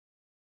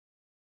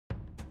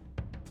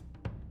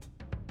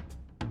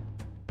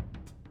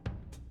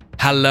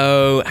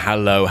Hello,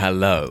 hello,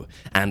 hello,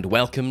 and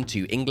welcome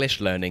to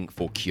English Learning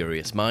for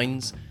Curious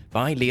Minds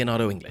by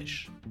Leonardo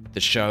English, the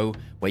show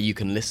where you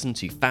can listen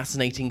to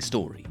fascinating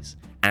stories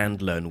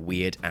and learn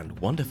weird and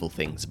wonderful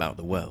things about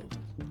the world,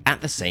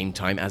 at the same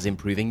time as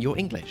improving your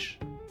English.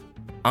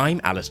 I'm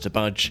Alistair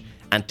Budge,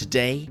 and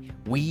today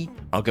we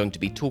are going to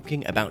be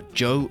talking about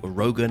Joe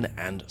Rogan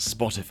and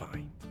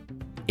Spotify.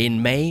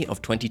 In May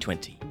of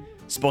 2020,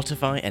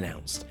 Spotify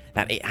announced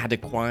that it had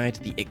acquired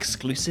the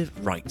exclusive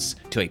rights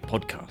to a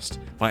podcast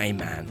by a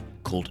man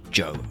called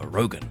Joe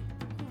Rogan.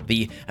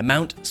 The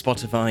amount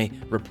Spotify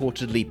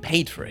reportedly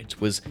paid for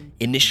it was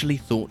initially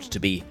thought to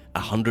be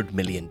 $100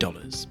 million,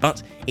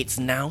 but it's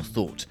now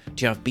thought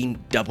to have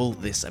been double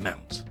this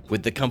amount,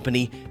 with the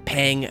company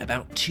paying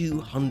about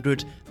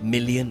 $200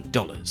 million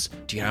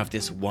to have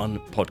this one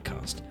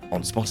podcast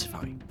on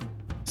Spotify.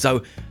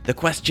 So the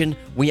question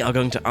we are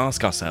going to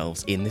ask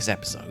ourselves in this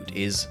episode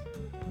is,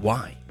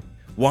 why?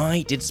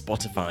 Why did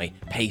Spotify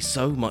pay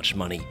so much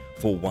money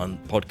for one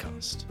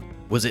podcast?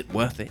 Was it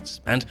worth it?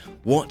 And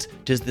what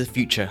does the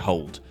future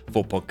hold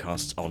for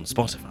podcasts on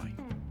Spotify?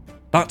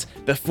 But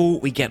before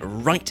we get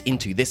right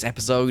into this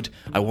episode,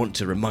 I want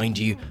to remind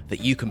you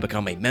that you can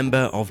become a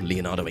member of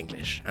Leonardo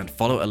English and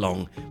follow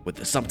along with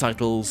the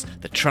subtitles,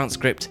 the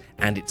transcript,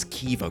 and its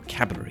key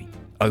vocabulary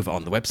over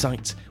on the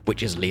website,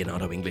 which is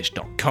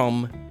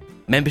leonardoenglish.com.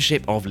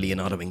 Membership of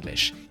Leonardo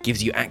English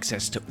gives you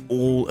access to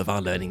all of our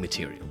learning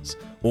materials,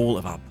 all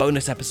of our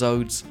bonus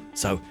episodes,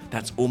 so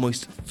that's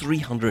almost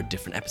 300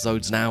 different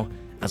episodes now,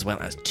 as well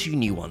as 2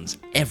 new ones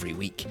every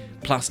week,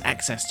 plus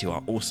access to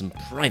our awesome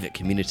private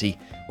community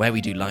where we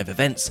do live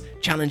events,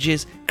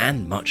 challenges,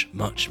 and much,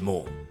 much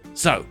more.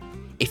 So,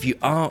 if you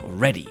are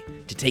ready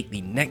to take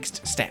the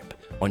next step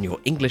on your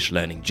English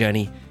learning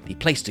journey, the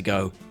place to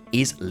go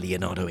is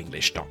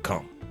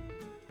leonardoenglish.com.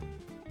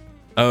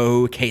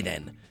 Okay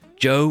then,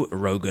 Joe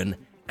Rogan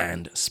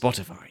and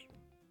Spotify.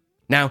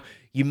 Now,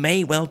 you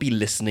may well be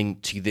listening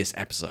to this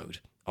episode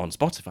on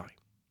Spotify.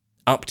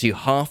 Up to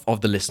half of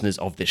the listeners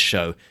of this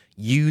show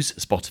use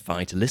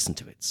Spotify to listen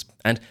to it,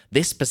 and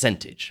this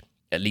percentage,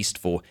 at least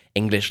for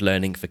English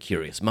Learning for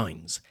Curious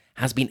Minds,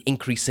 has been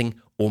increasing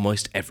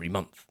almost every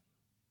month.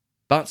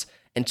 But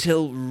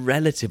until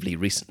relatively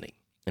recently,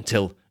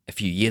 until a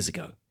few years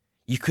ago,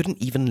 you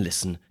couldn't even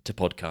listen to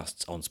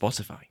podcasts on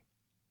Spotify.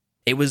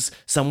 It was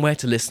somewhere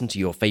to listen to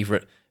your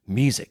favorite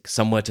music,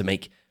 somewhere to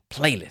make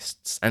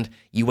playlists, and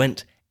you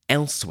went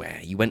elsewhere.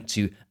 You went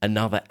to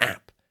another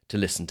app to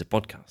listen to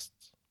podcasts.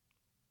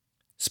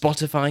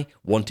 Spotify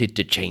wanted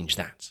to change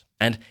that,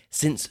 and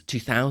since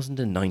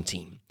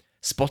 2019,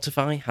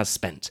 Spotify has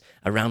spent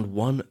around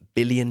 $1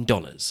 billion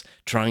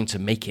trying to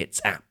make its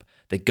app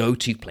the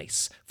go-to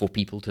place for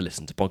people to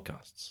listen to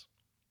podcasts.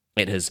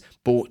 It has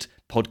bought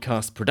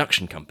podcast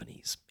production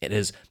companies. It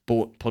has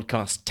bought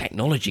podcast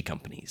technology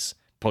companies,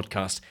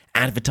 podcast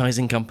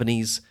advertising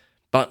companies,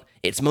 but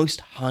its most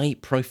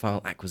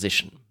high-profile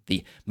acquisition,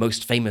 the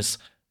most famous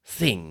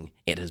thing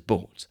it has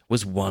bought,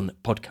 was one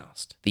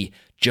podcast, the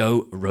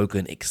Joe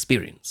Rogan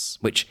Experience,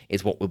 which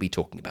is what we'll be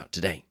talking about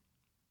today.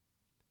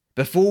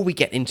 Before we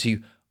get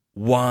into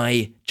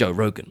why Joe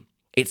Rogan,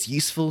 it's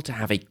useful to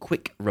have a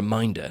quick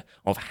reminder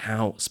of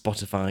how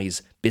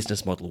Spotify's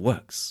business model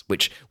works,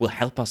 which will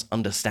help us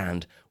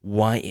understand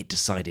why it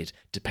decided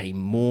to pay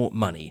more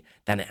money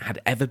than it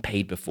had ever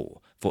paid before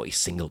for a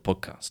single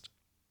podcast.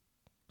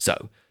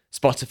 So,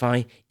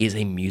 Spotify is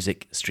a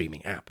music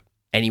streaming app.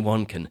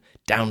 Anyone can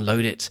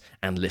download it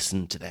and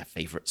listen to their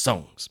favorite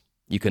songs.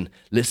 You can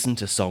listen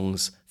to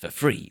songs for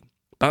free,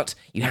 but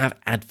you have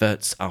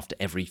adverts after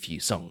every few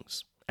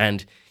songs,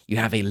 and you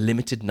have a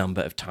limited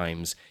number of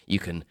times you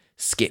can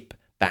skip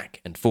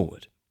back and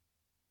forward.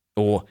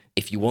 Or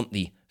if you want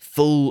the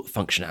full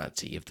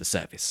functionality of the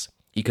service,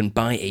 you can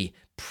buy a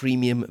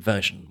premium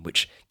version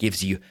which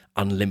gives you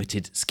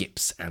unlimited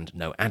skips and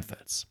no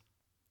adverts.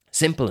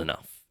 Simple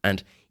enough,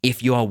 and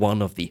if you are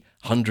one of the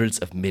hundreds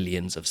of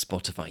millions of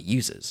Spotify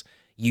users,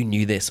 you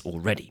knew this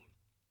already.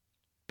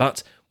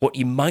 But what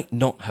you might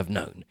not have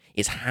known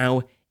is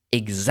how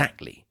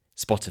exactly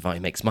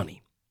Spotify makes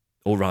money,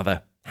 or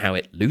rather, how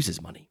it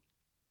loses money.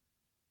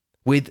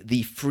 With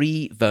the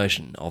free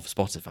version of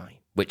Spotify,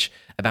 which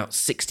about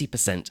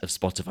 60% of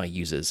Spotify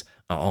users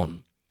are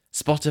on,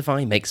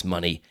 Spotify makes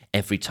money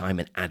every time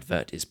an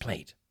advert is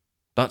played.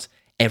 But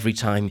every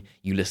time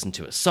you listen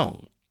to a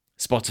song,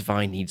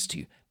 Spotify needs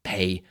to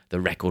pay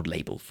the record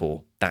label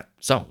for that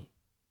song.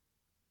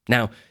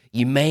 Now,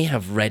 you may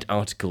have read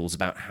articles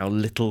about how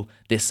little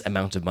this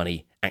amount of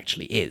money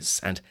actually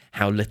is, and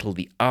how little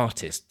the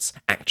artists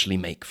actually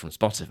make from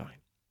Spotify.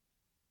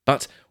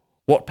 But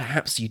what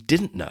perhaps you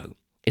didn't know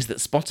is that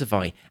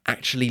Spotify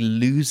actually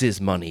loses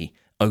money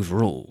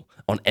overall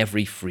on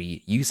every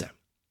free user.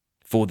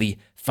 For the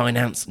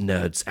finance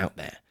nerds out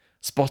there,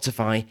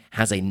 Spotify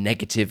has a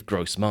negative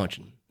gross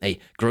margin, a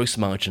gross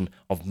margin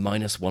of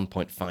minus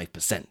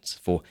 1.5%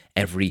 for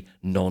every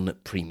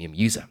non-premium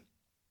user.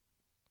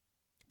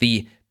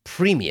 The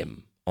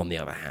premium, on the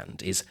other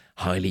hand, is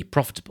highly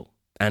profitable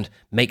and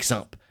makes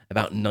up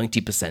about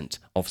 90%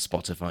 of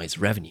Spotify's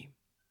revenue.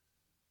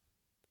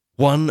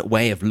 One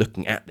way of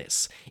looking at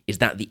this is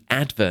that the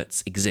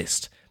adverts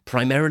exist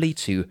primarily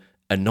to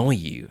annoy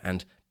you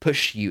and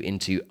push you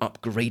into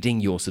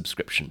upgrading your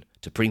subscription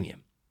to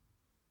premium.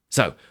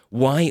 So,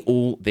 why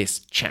all this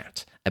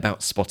chat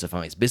about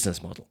Spotify's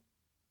business model?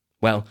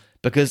 Well,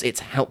 because it's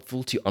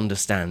helpful to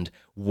understand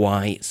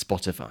why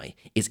Spotify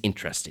is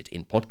interested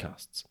in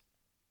podcasts.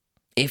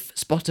 If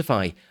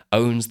Spotify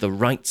owns the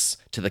rights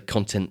to the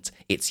content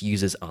its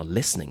users are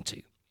listening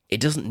to, it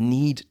doesn't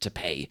need to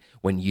pay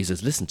when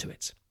users listen to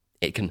it.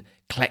 It can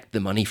collect the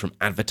money from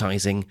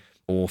advertising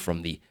or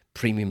from the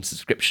premium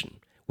subscription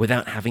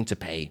without having to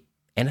pay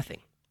anything.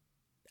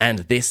 And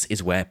this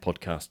is where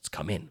podcasts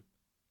come in.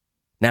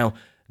 Now,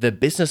 the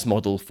business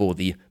model for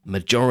the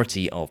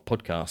majority of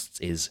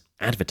podcasts is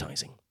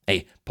advertising.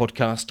 A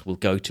podcast will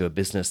go to a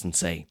business and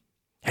say,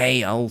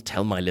 "Hey, I'll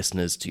tell my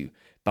listeners to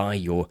buy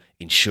your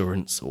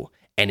insurance or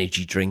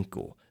energy drink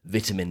or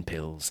vitamin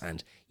pills,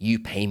 and you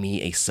pay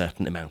me a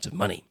certain amount of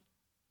money."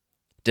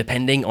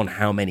 Depending on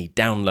how many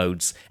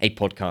downloads a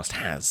podcast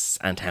has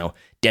and how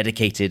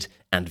dedicated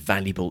and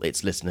valuable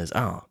its listeners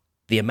are,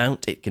 the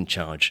amount it can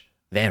charge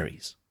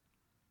varies.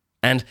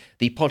 And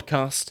the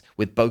podcast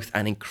with both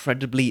an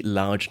incredibly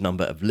large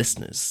number of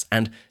listeners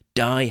and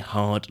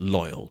die-hard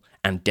loyal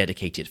and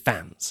dedicated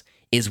fans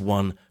is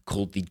one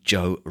called the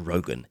Joe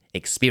Rogan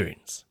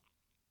Experience.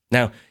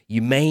 Now,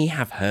 you may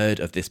have heard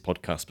of this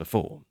podcast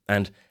before,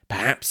 and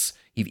perhaps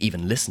you've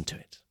even listened to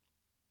it.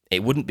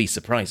 It wouldn't be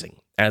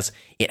surprising, as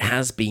it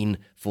has been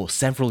for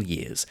several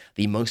years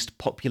the most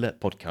popular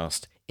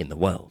podcast in the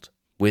world,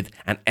 with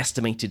an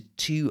estimated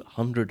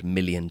 200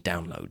 million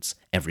downloads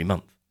every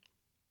month.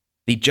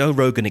 The Joe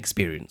Rogan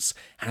Experience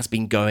has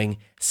been going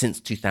since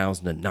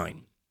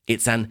 2009.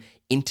 It's an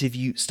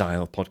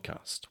interview-style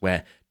podcast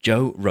where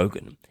Joe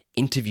Rogan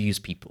interviews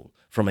people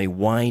from a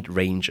wide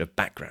range of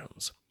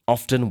backgrounds,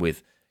 often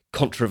with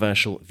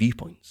controversial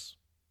viewpoints.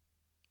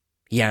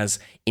 He has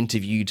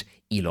interviewed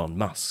Elon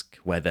Musk,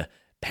 where the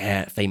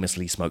pair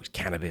famously smoked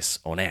cannabis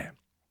on air.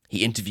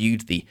 He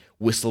interviewed the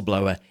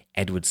whistleblower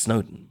Edward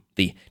Snowden,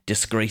 the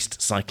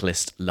disgraced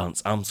cyclist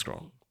Lance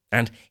Armstrong,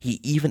 and he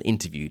even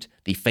interviewed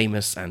the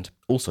famous and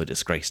also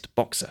disgraced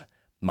boxer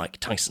Mike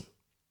Tyson.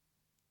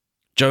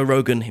 Joe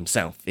Rogan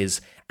himself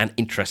is an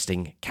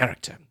interesting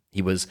character.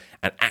 He was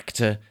an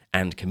actor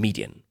and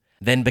comedian,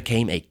 then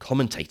became a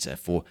commentator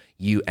for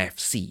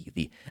UFC,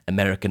 the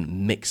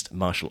American Mixed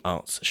Martial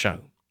Arts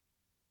show.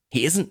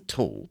 He isn't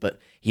tall,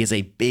 but he is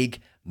a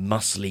big,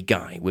 muscly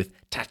guy with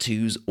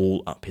tattoos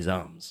all up his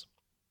arms.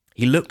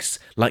 He looks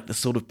like the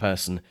sort of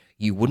person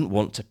you wouldn't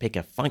want to pick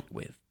a fight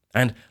with,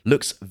 and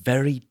looks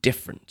very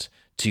different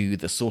to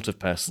the sort of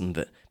person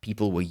that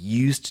people were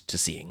used to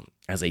seeing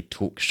as a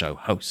talk show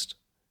host.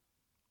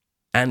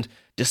 And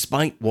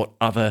despite what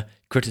other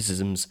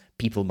criticisms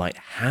people might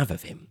have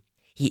of him,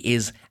 he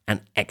is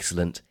an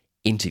excellent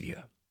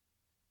interviewer.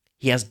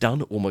 He has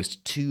done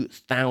almost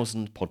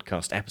 2,000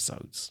 podcast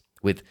episodes,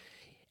 with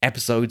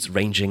episodes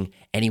ranging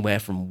anywhere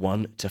from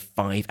 1 to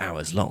 5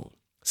 hours long,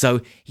 so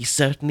he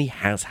certainly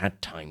has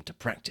had time to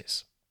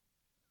practice.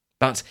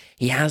 But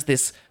he has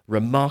this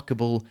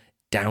remarkable,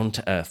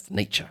 down-to-earth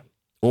nature,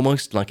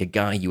 almost like a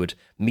guy you would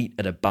meet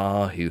at a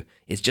bar who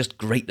is just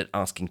great at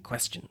asking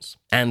questions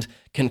and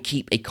can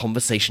keep a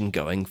conversation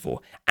going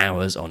for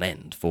hours on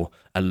end for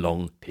a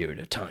long period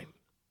of time.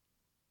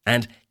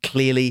 And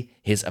clearly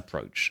his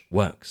approach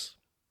works.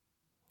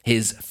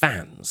 His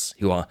fans,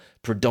 who are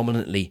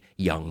predominantly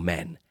young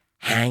men,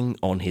 hang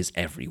on his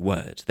every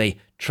word. They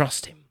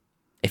trust him.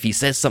 If he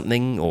says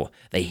something or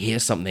they hear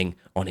something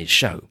on his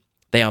show,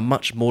 they are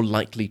much more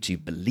likely to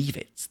believe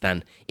it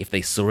than if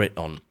they saw it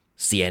on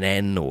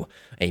CNN or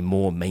a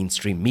more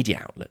mainstream media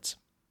outlet.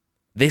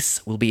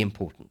 This will be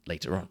important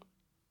later on.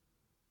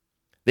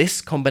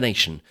 This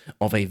combination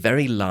of a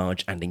very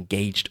large and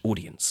engaged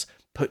audience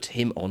put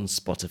him on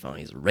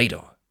Spotify's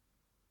radar.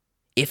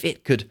 If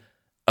it could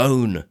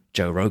own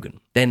Joe Rogan,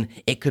 then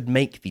it could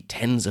make the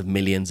tens of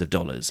millions of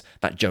dollars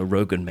that Joe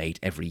Rogan made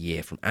every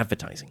year from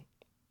advertising.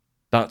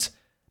 But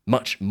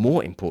much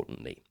more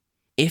importantly,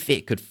 if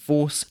it could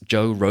force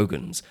Joe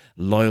Rogan's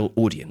loyal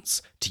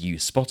audience to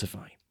use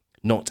Spotify,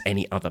 not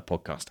any other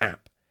podcast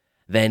app,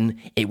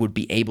 then it would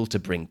be able to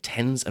bring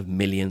tens of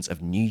millions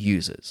of new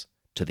users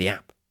to the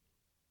app.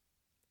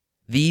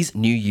 These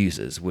new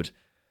users would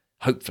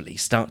hopefully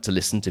start to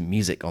listen to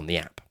music on the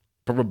app,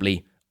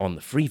 probably on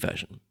the free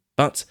version,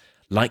 but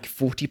like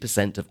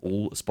 40% of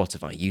all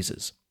Spotify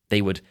users,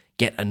 they would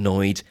get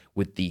annoyed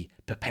with the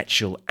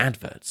perpetual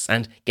adverts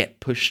and get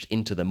pushed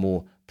into the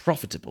more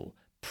profitable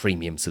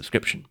premium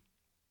subscription.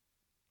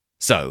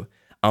 So,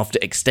 after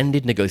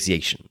extended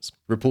negotiations,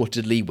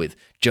 reportedly with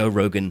Joe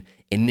Rogan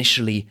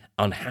initially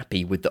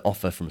unhappy with the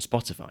offer from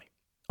Spotify,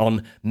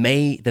 on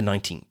May the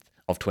 19th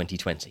of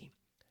 2020,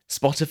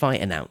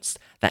 Spotify announced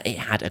that it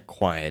had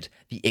acquired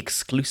the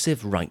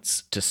exclusive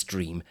rights to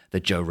stream the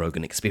Joe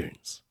Rogan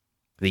Experience.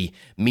 The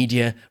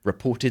media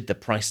reported the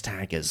price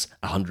tag as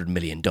 $100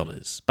 million,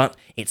 but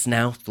it's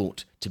now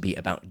thought to be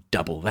about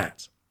double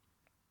that.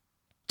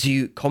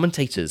 To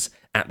commentators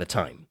at the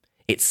time,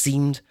 it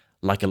seemed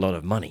like a lot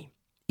of money,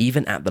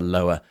 even at the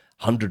lower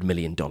 $100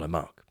 million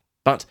mark.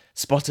 But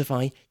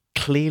Spotify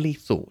clearly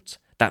thought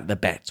that the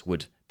bet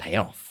would pay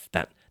off,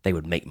 that they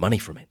would make money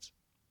from it.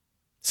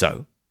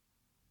 So,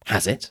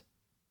 has it?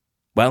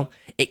 Well,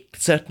 it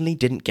certainly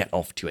didn't get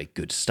off to a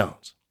good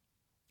start.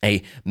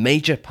 A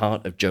major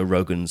part of Joe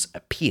Rogan's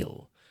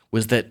appeal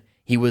was that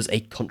he was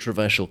a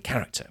controversial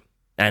character,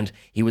 and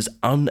he was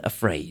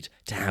unafraid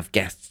to have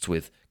guests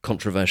with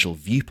controversial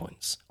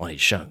viewpoints on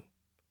his show.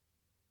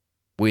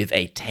 With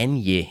a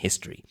 10-year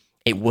history,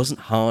 it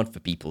wasn't hard for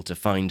people to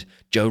find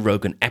Joe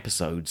Rogan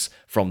episodes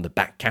from the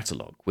back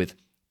catalogue with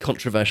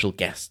controversial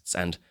guests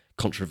and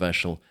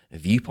controversial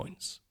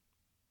viewpoints.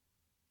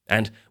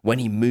 And when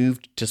he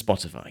moved to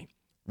Spotify,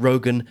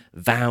 Rogan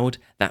vowed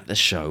that the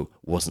show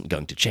wasn't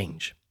going to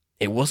change.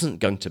 It wasn't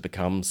going to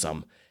become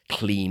some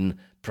clean,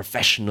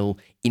 professional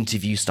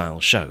interview-style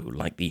show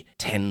like the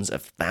tens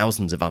of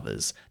thousands of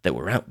others that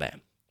were out there,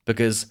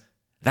 because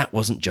that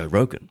wasn't Joe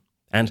Rogan,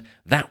 and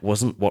that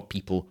wasn't what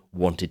people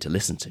wanted to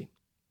listen to.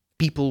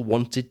 People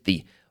wanted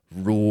the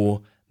raw,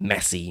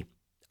 messy,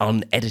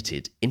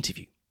 unedited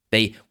interview.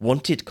 They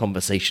wanted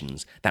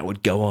conversations that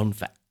would go on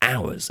for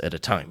hours at a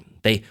time.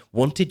 They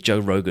wanted Joe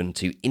Rogan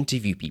to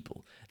interview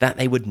people that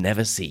they would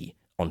never see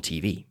on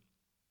TV.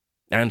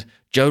 And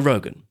Joe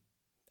Rogan,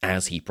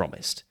 as he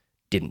promised,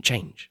 didn't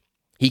change.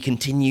 He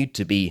continued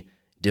to be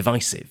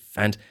divisive,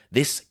 and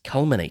this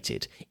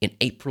culminated in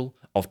April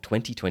of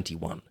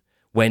 2021,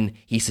 when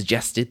he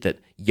suggested that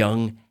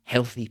young,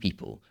 healthy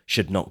people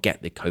should not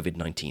get the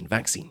COVID-19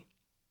 vaccine.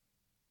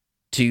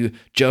 To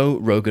Joe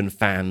Rogan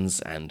fans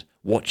and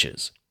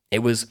watchers, it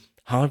was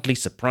hardly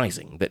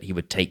surprising that he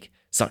would take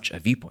such a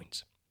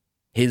viewpoint.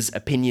 His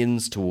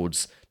opinions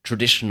towards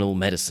traditional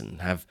medicine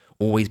have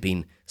always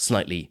been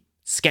slightly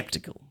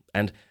skeptical,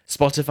 and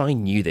Spotify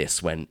knew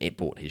this when it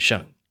bought his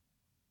show.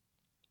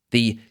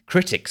 The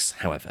critics,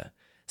 however,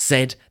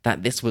 said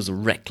that this was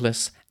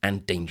reckless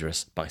and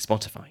dangerous by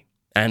Spotify,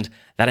 and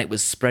that it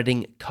was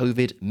spreading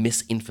COVID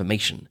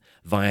misinformation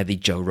via the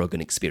Joe Rogan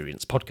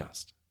Experience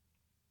podcast.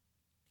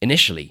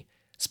 Initially,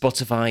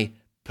 Spotify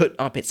put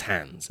up its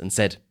hands and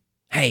said,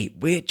 "Hey,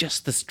 we're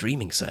just the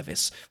streaming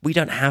service. We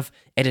don't have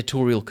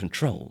editorial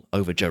control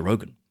over Joe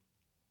Rogan."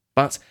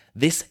 But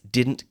this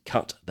didn't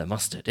cut the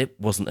mustard. It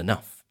wasn't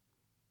enough.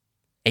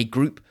 A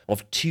group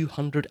of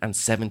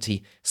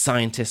 270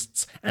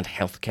 scientists and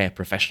healthcare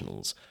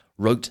professionals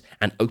wrote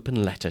an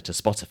open letter to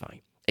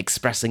Spotify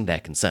expressing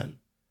their concern.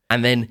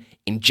 And then,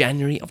 in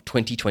January of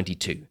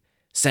 2022,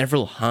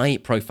 several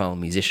high-profile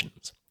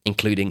musicians,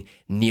 including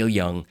Neil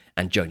Young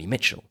and Joni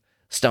Mitchell,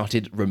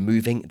 started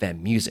removing their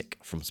music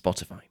from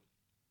Spotify.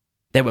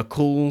 There were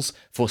calls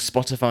for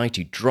Spotify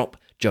to drop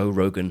Joe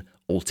Rogan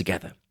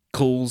altogether,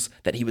 calls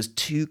that he was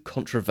too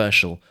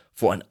controversial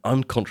for an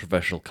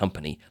uncontroversial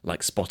company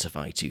like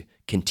Spotify to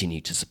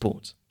continue to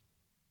support.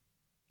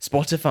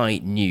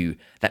 Spotify knew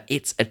that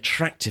its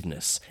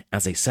attractiveness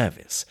as a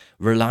service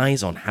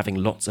relies on having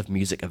lots of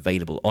music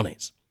available on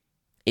it.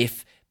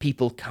 If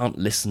people can't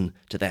listen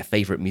to their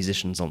favorite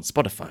musicians on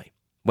Spotify,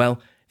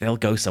 well, they'll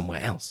go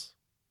somewhere else.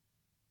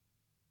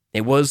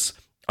 It was,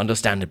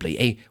 understandably,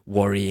 a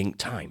worrying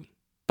time.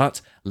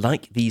 But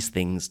like these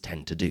things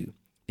tend to do,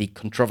 the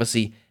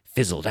controversy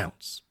fizzled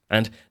out,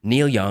 and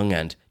Neil Young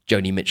and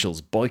Joni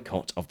Mitchell's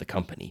boycott of the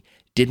company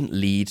didn't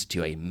lead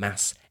to a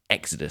mass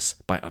exodus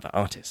by other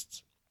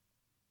artists.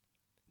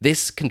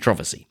 This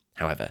controversy,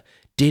 however,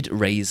 did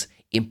raise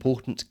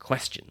important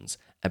questions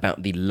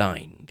about the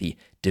line, the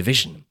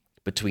division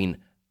between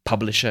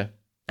publisher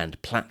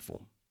and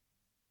platform.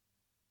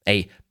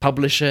 A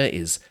publisher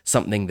is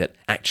something that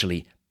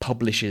actually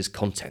publishes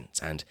content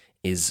and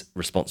is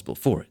responsible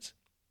for it.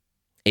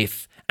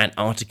 If an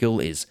article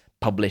is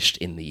published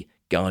in the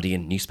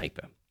Guardian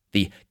newspaper,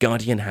 the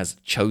Guardian has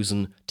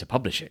chosen to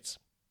publish it.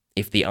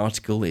 If the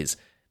article is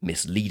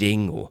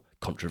misleading or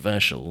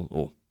controversial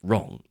or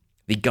wrong,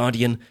 the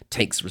Guardian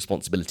takes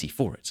responsibility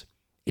for it.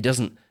 It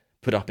doesn't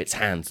put up its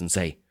hands and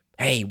say,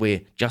 "Hey,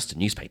 we're just a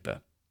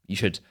newspaper. You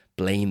should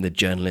blame the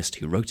journalist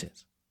who wrote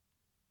it."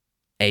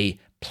 A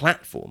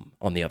platform,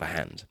 on the other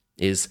hand,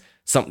 is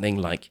something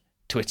like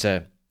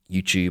Twitter,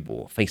 YouTube,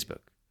 or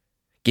Facebook.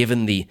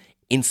 Given the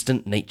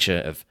instant nature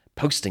of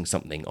posting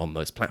something on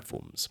those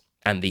platforms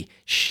and the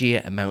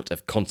sheer amount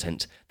of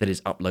content that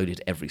is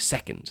uploaded every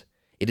second,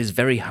 it is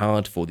very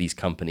hard for these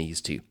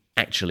companies to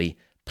actually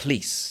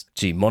police,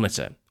 to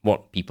monitor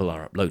what people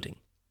are uploading,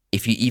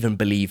 if you even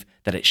believe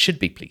that it should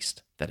be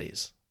policed, that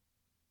is.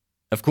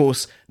 Of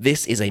course,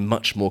 this is a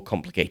much more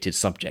complicated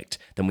subject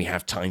than we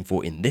have time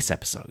for in this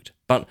episode,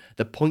 but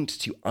the point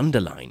to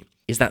underline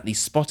is that the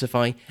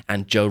Spotify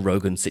and Joe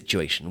Rogan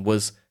situation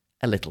was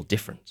a little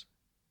different.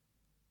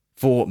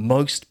 For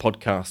most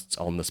podcasts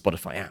on the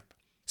Spotify app,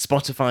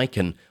 Spotify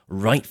can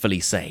rightfully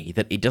say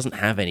that it doesn't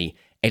have any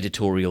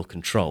editorial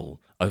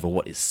control over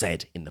what is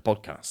said in the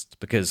podcast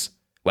because,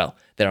 well,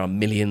 there are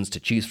millions to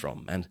choose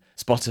from, and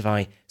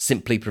Spotify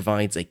simply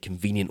provides a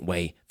convenient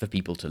way for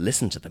people to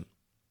listen to them.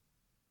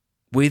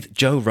 With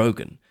Joe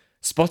Rogan,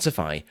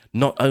 Spotify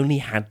not only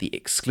had the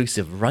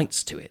exclusive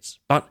rights to it,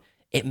 but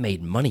it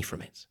made money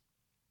from it.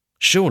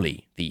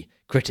 Surely, the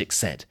critics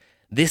said,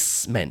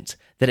 this meant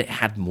that it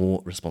had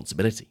more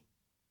responsibility.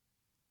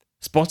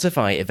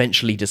 Spotify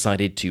eventually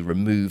decided to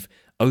remove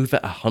over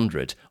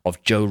 100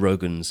 of Joe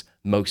Rogan's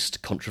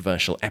most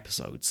controversial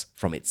episodes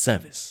from its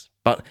service.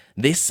 But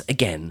this,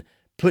 again,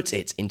 puts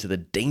it into the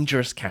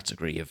dangerous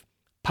category of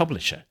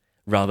publisher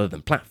rather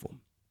than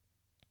platform.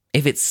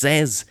 If it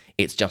says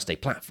it's just a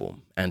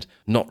platform and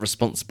not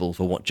responsible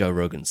for what Joe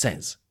Rogan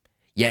says,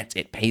 yet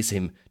it pays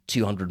him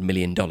 $200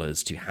 million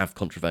to have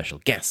controversial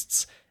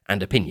guests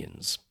and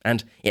opinions,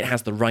 and it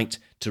has the right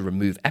to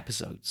remove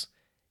episodes,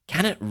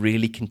 can it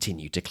really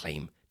continue to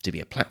claim to be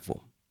a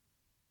platform?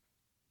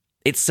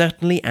 It's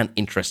certainly an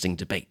interesting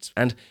debate,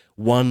 and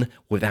one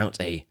without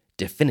a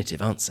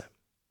definitive answer.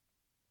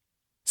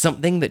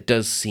 Something that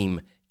does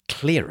seem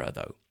clearer,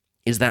 though,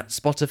 is that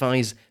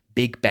Spotify's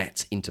big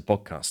bet into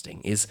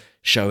podcasting is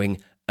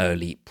showing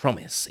early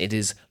promise. It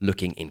is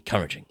looking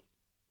encouraging.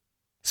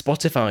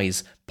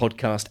 Spotify's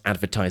podcast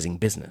advertising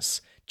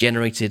business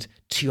generated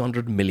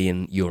 200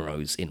 million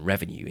euros in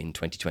revenue in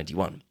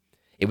 2021.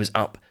 It was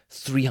up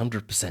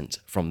 300%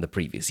 from the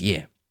previous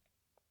year.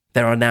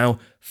 There are now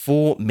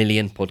 4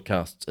 million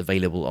podcasts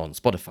available on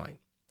Spotify,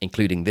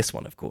 including this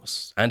one, of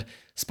course, and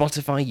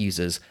Spotify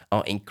users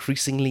are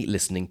increasingly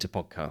listening to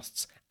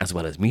podcasts as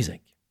well as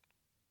music.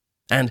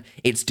 And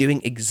it's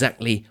doing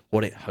exactly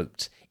what it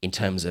hoped in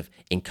terms of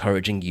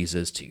encouraging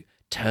users to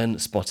turn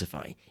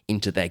Spotify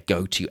into their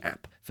go-to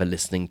app for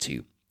listening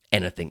to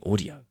anything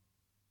audio.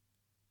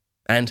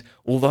 And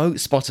although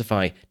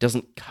Spotify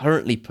doesn't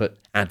currently put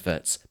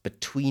adverts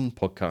between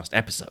podcast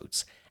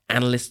episodes,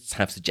 analysts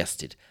have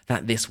suggested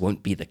that this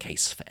won't be the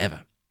case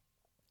forever.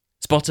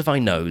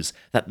 Spotify knows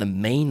that the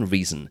main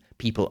reason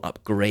people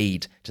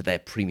upgrade to their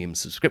premium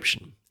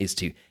subscription is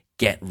to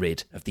get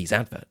rid of these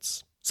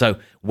adverts. So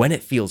when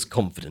it feels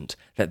confident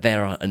that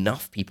there are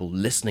enough people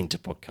listening to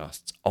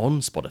podcasts on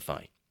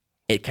Spotify,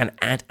 it can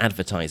add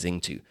advertising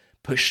to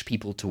push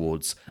people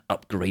towards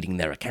upgrading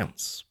their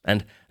accounts.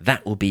 And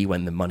that will be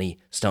when the money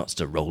starts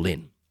to roll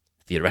in,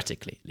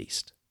 theoretically at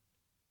least.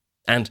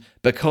 And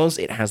because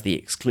it has the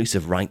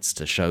exclusive rights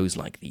to shows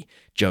like the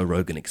Joe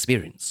Rogan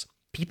Experience,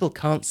 people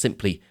can't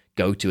simply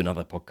go to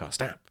another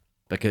podcast app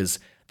because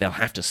they'll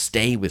have to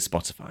stay with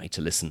Spotify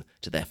to listen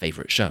to their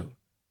favorite show.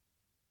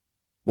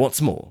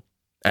 What's more,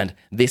 and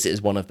this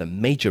is one of the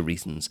major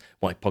reasons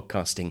why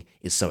podcasting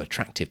is so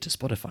attractive to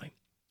Spotify,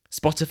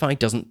 Spotify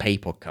doesn't pay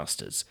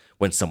podcasters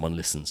when someone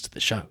listens to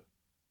the show.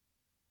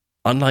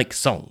 Unlike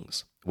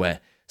songs, where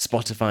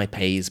Spotify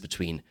pays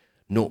between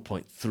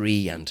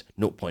 0.3 and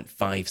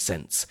 0.5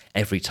 cents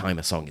every time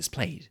a song is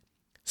played,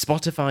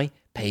 Spotify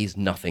pays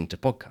nothing to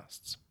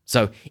podcasts.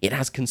 So it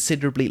has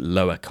considerably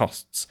lower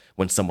costs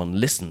when someone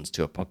listens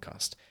to a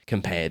podcast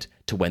compared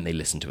to when they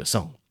listen to a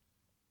song.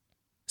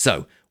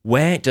 So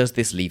where does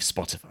this leave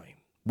Spotify?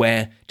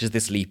 Where does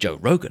this leave Joe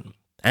Rogan?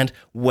 And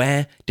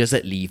where does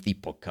it leave the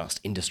podcast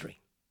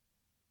industry?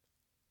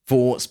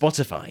 For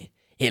Spotify,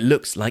 it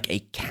looks like a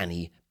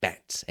canny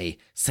bet, a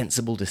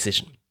sensible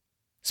decision.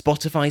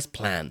 Spotify's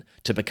plan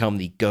to become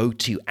the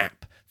go-to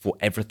app for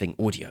everything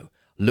audio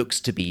looks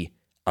to be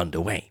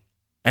underway.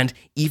 And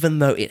even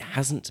though it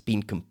hasn't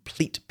been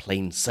complete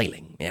plain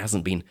sailing, it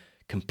hasn't been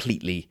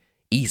completely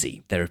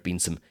easy, there have been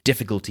some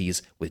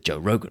difficulties with Joe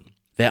Rogan,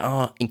 there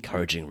are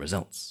encouraging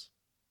results.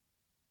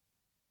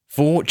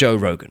 For Joe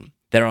Rogan,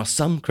 there are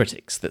some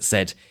critics that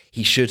said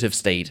he should have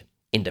stayed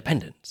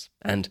independent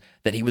and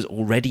that he was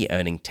already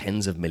earning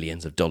tens of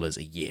millions of dollars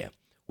a year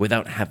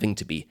without having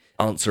to be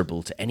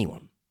answerable to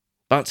anyone.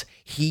 But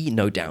he,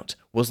 no doubt,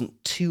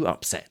 wasn't too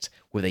upset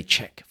with a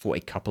check for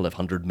a couple of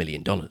 $100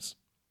 million.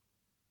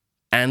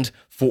 And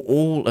for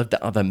all of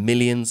the other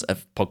millions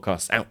of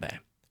podcasts out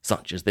there,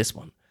 such as this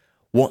one,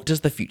 what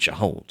does the future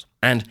hold?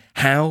 And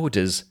how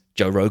does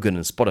Joe Rogan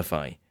and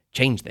Spotify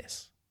change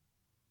this?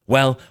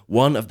 Well,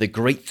 one of the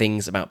great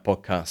things about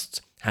podcasts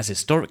has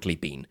historically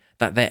been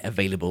that they're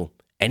available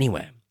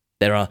anywhere.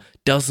 There are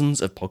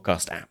dozens of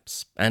podcast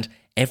apps, and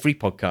every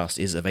podcast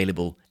is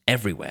available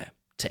everywhere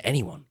to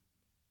anyone.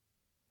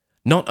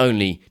 Not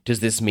only does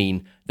this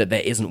mean that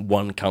there isn't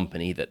one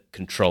company that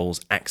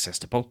controls access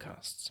to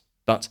podcasts,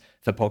 but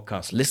for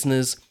podcast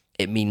listeners,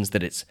 it means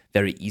that it's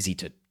very easy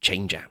to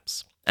change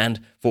apps. And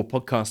for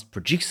podcast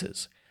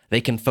producers,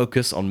 they can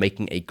focus on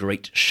making a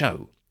great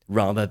show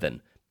rather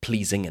than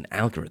pleasing an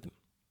algorithm.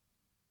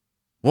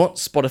 What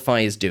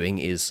Spotify is doing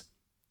is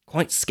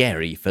quite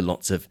scary for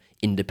lots of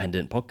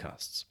independent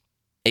podcasts.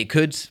 It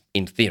could,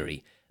 in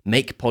theory,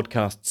 make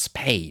podcasts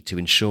pay to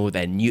ensure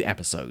their new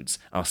episodes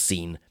are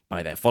seen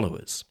by their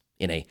followers,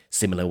 in a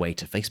similar way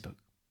to Facebook.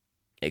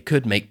 It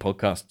could make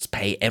podcasts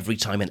pay every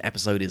time an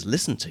episode is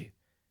listened to.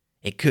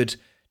 It could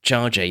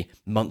charge a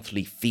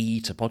monthly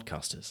fee to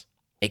podcasters.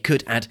 It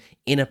could add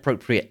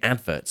inappropriate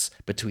adverts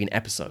between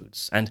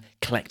episodes and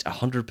collect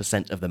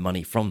 100% of the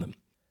money from them,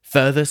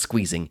 further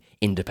squeezing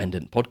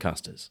independent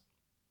podcasters.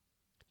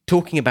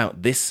 Talking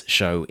about this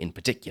show in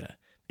particular,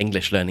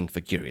 English Learning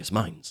for Curious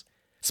Minds,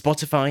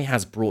 Spotify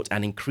has brought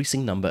an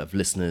increasing number of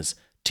listeners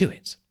to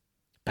it.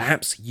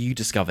 Perhaps you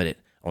discovered it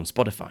on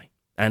Spotify.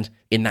 And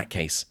in that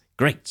case,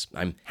 great.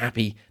 I'm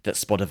happy that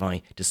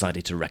Spotify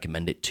decided to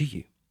recommend it to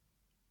you.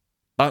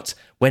 But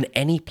when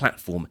any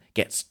platform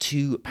gets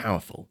too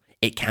powerful,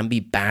 it can be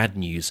bad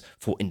news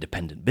for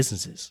independent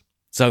businesses.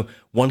 So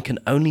one can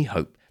only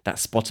hope that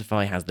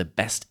Spotify has the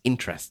best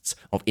interests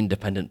of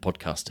independent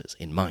podcasters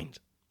in mind.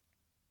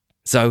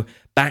 So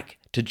back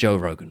to Joe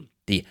Rogan,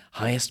 the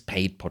highest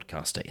paid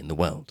podcaster in the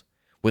world,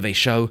 with a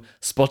show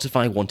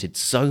Spotify wanted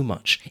so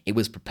much it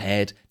was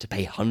prepared to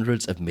pay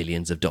hundreds of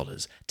millions of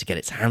dollars to get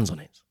its hands on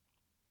it.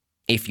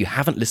 If you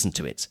haven't listened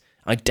to it,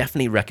 I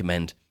definitely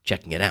recommend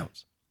checking it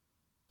out.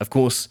 Of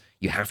course,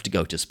 you have to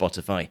go to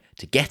Spotify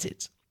to get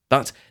it,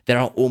 but there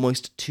are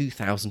almost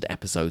 2,000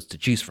 episodes to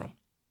choose from.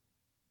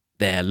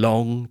 They're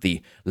long,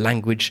 the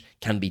language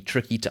can be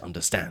tricky to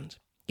understand.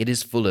 It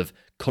is full of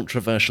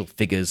controversial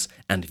figures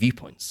and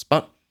viewpoints,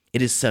 but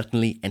it is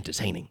certainly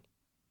entertaining.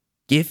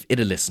 Give it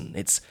a listen.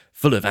 It's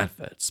full of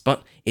adverts,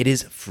 but it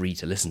is free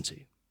to listen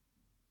to.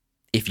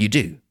 If you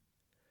do,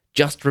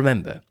 just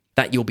remember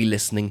that you'll be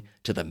listening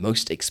to the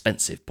most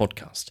expensive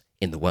podcast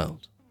in the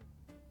world.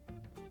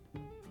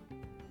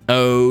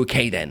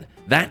 Okay then,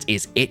 that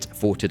is it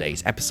for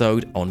today's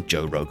episode on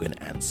Joe Rogan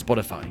and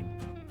Spotify.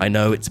 I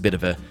know it's a bit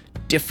of a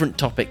different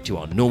topic to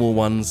our normal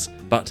ones,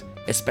 but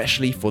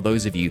especially for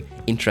those of you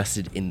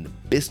interested in the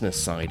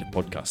business side of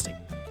podcasting,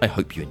 I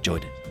hope you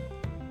enjoyed it.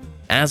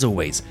 As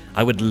always,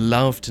 I would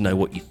love to know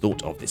what you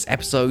thought of this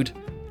episode.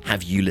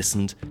 Have you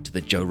listened to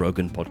the Joe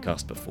Rogan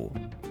podcast before?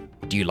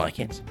 Do you like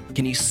it?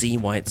 Can you see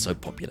why it's so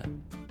popular?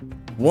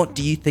 What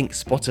do you think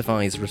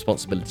Spotify's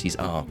responsibilities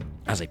are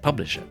as a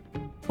publisher?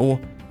 Or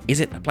is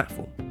it a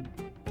platform?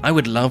 I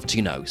would love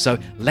to know, so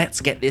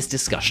let's get this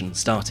discussion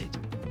started.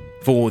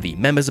 For the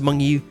members among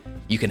you,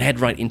 you can head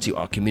right into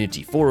our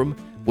community forum,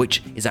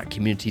 which is at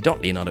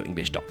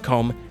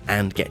community.leonardoenglish.com,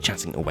 and get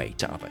chatting away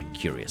to other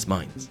curious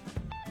minds.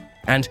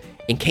 And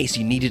in case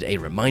you needed a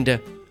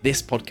reminder,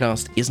 this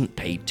podcast isn't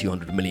paid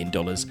 $200 million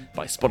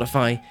by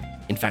Spotify.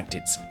 In fact,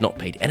 it's not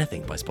paid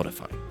anything by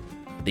Spotify.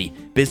 The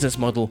business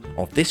model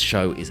of this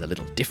show is a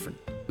little different.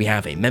 We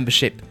have a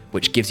membership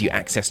which gives you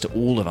access to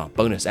all of our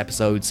bonus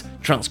episodes,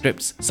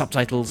 transcripts,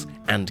 subtitles,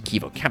 and key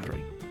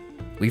vocabulary.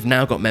 We've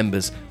now got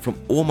members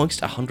from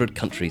almost 100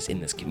 countries in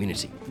this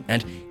community.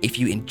 And if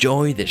you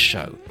enjoy this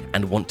show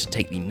and want to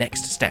take the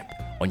next step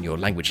on your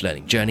language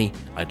learning journey,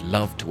 I'd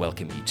love to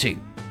welcome you too.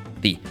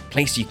 The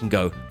place you can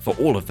go for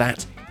all of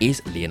that is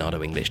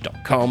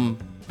leonardoenglish.com.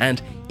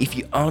 And if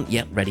you aren't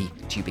yet ready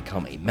to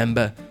become a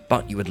member,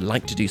 but you would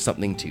like to do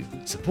something to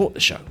support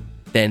the show,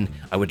 then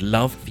I would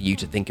love for you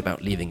to think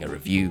about leaving a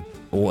review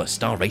or a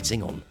star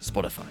rating on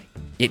Spotify.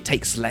 It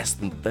takes less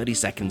than 30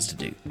 seconds to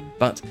do,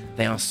 but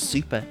they are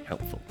super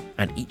helpful,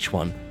 and each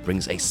one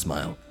brings a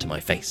smile to my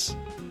face.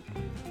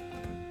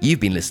 You've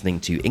been listening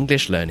to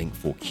English Learning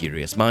for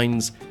Curious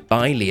Minds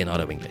by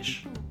Leonardo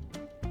English.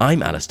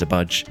 I'm Alistair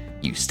Budge.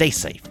 You stay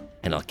safe,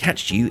 and I'll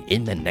catch you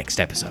in the next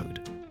episode.